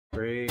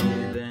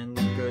Breathe in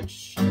good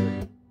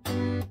shit.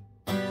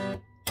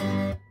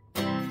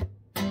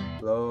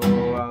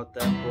 Blow out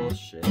that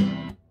bullshit.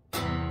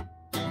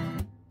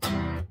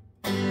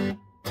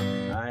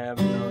 I have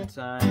no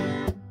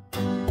time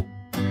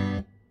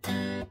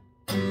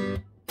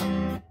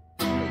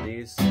for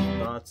these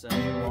thoughts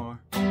anymore.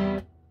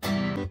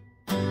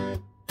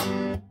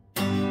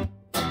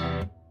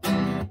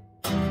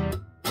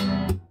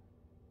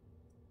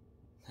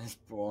 This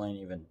bowl ain't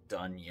even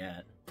done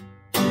yet.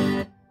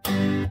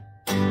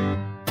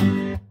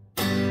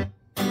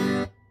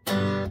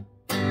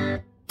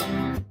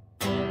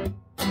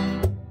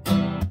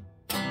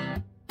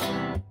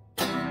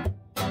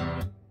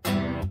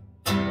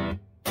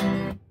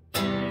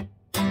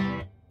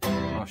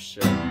 Oh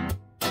shit.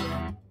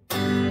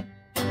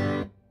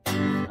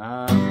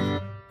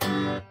 I'm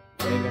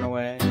waving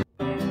away.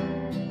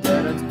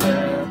 Dead it's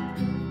bad.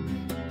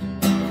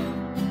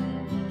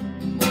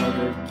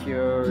 Morbid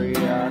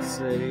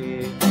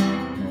curiosity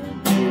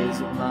and peace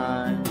of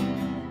mind.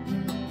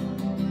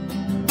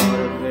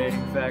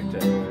 Motivating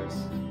factors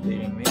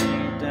leading me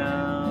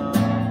down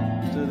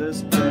to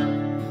this pit.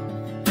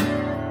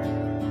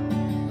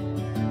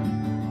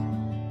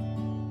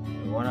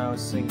 The one I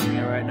was singing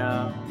it right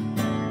now.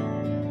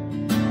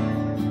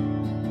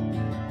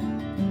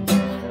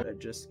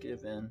 Just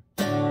give in.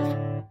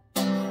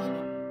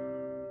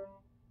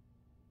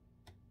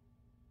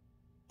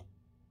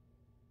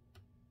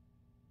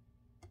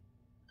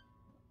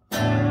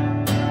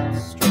 I'm not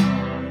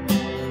strong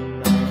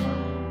enough,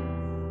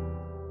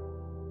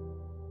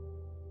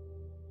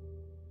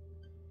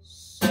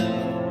 so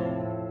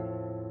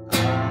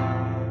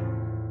I'll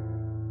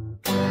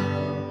go.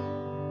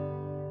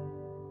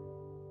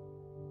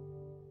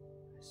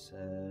 I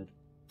said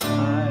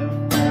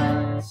I'm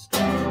not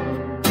strong.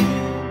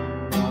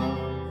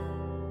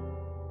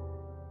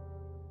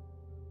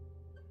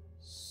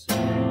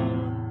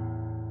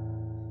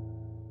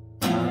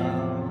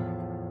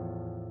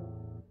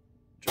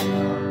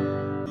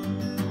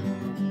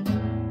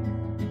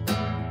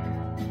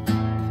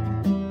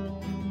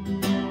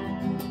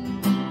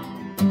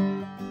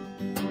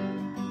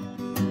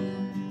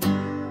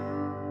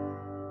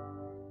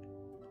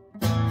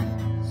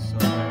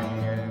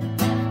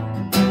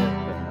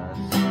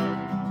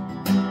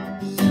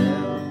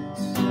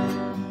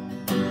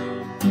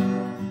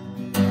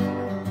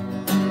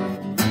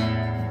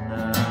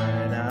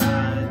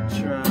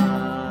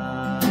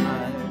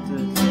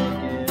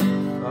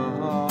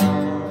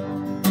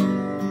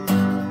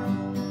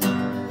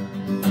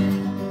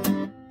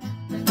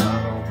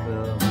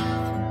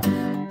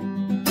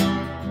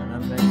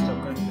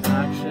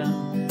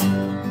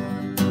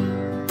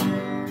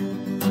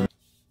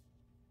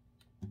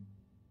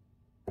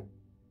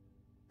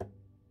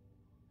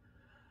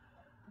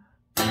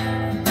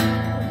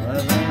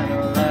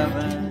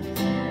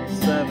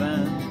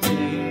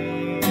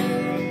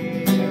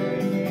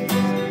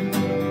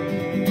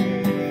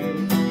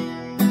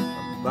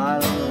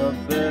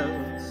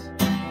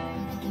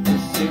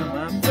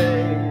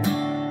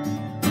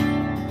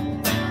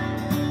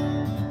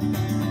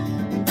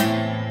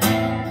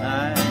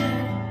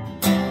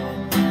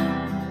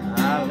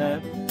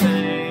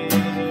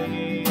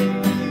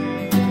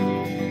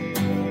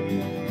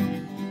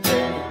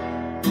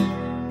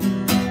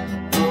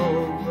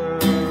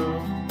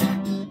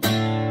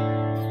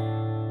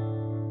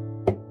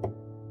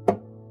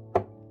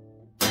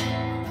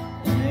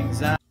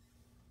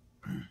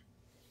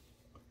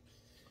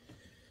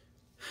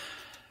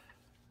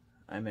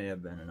 I may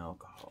have been an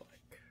alcoholic.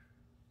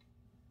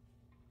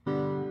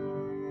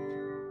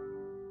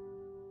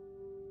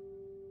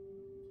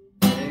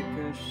 Take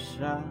a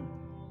shot,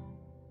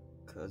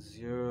 'cause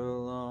you're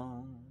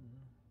alone.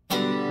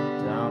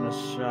 Down a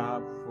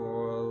shot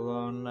for a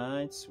long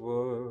night's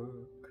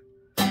work.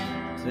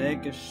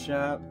 Take a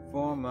shot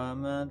for my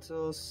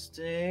mental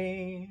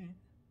state.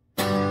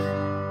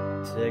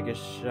 Take a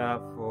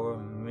shot for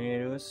me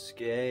to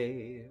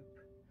escape.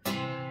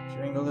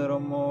 Drink a little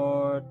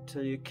more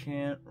till you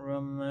can't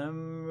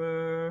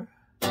remember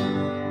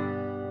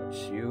what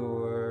you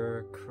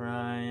were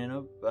crying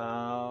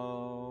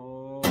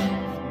about.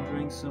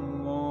 Drink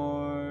some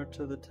more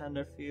till the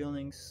tender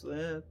feeling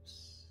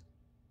slips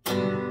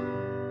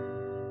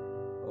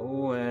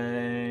away.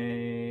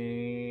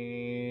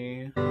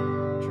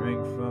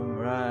 Drink from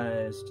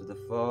rise to the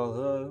fall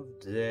of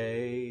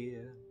day.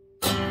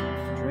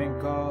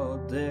 Drink all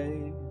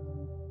day,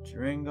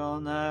 drink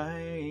all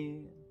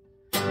night.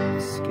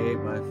 Escape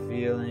my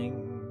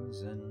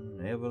feelings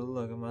and able to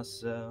look at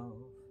myself.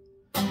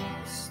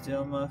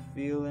 Still my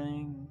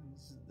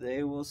feelings,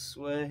 they will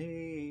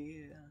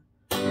sway.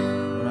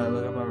 When I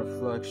look at my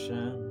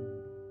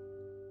reflection,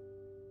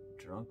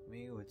 drunk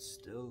me would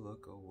still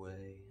look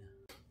away.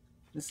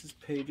 This is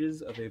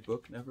pages of a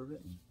book never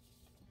written.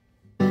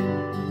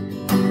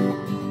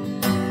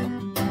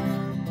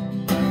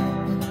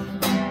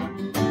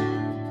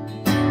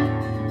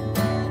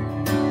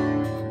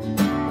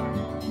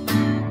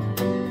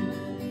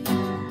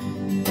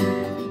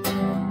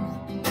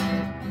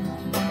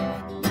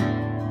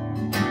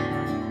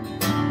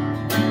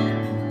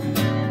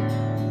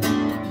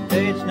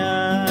 Page 9,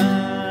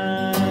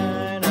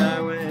 I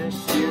wish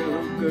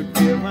you could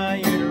feel my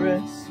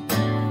uterus.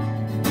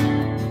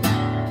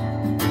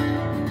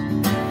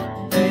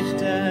 Page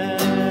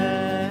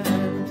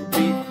 10,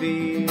 beat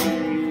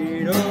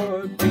feet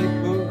or beat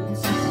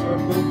boots or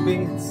boot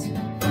beats.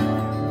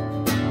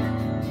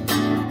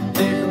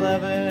 Page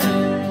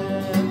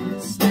 11,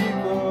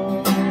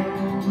 staple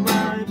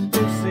my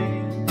pussy.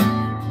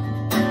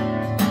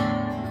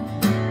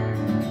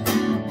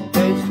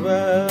 Page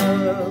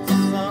 12,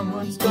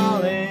 someone's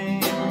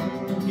calling,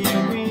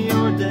 give me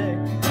your dick.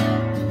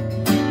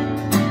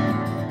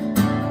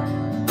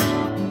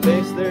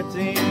 Page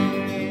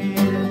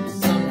 13,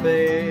 some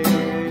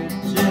pages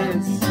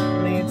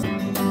need.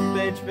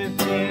 Page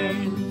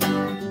 15,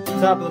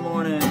 top of the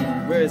morning,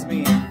 where's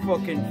me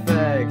fucking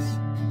fags?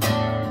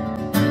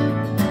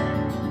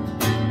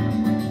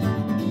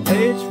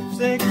 Page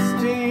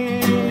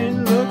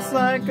 16, looks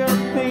like a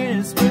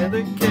penis with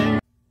a K.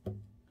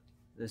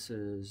 This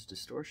is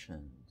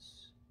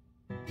Distortions.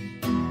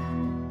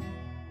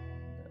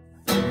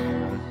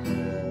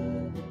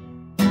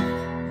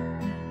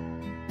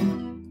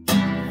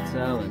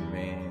 Telling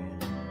me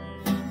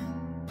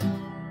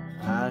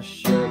I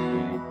should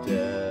be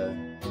dead.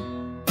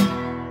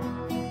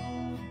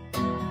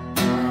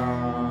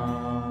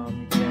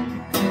 Can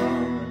you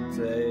come and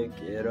take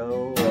it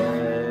away?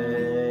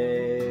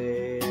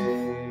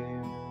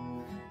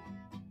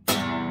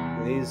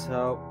 Please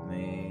help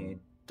me,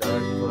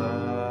 dark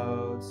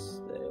clouds,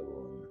 they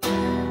will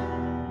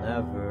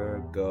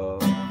never go.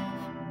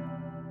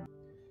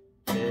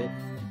 It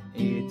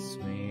eats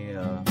me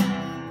up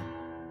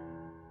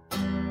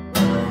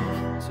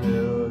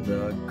to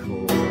the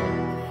core.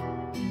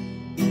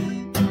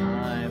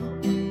 I'm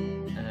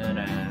an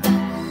ass.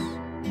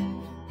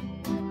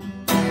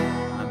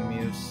 I'm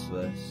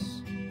useless.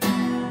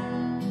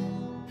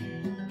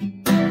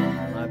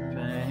 My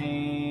pain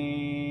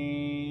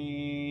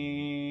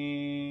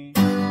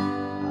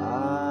I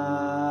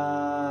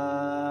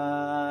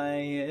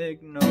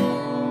ignore.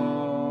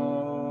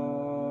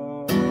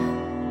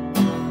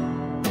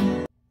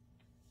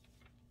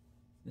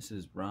 This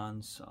is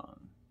Ron's song.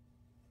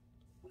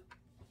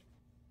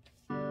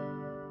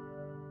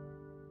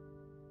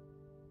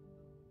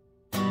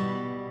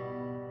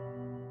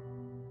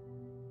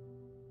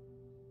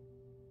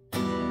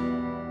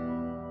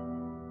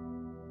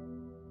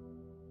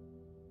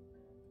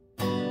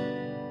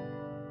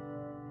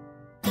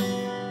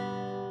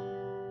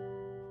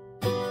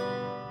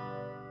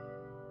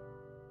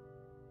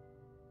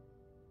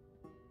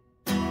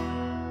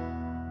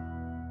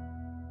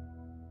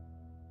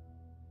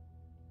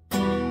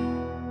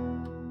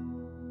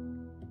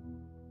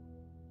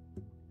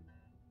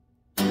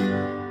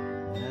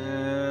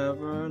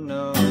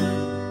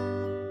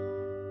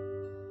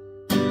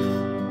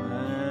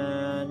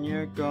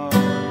 Gone,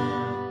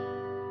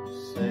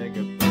 say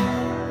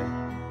goodbye.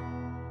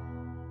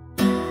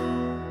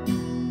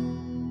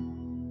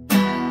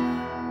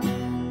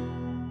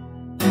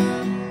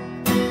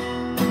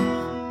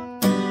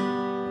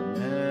 You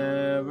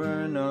never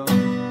know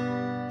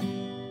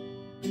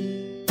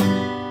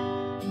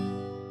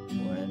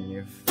when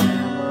your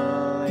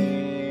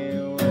family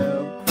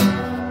will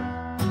cry.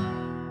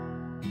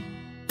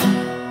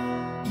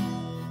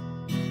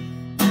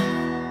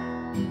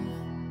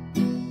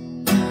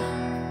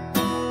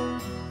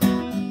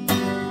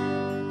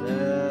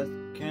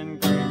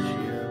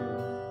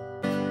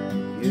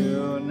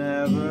 You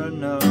never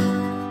know.